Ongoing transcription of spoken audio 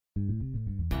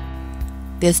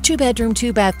This 2-bedroom,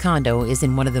 2-bath condo is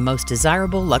in one of the most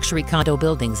desirable luxury condo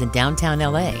buildings in downtown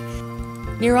LA,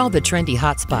 near all the trendy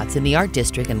hotspots in the Art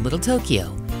District in Little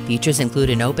Tokyo. Features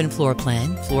include an open floor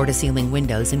plan, floor-to-ceiling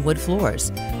windows, and wood floors.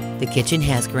 The kitchen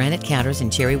has granite counters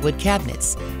and cherry wood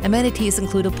cabinets. Amenities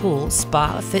include a pool,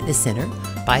 spa, a fitness center,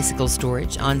 bicycle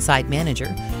storage, on-site manager,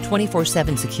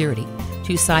 24/7 security,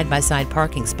 2 side-by-side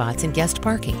parking spots, and guest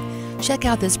parking. Check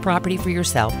out this property for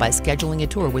yourself by scheduling a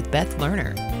tour with Beth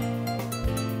Lerner.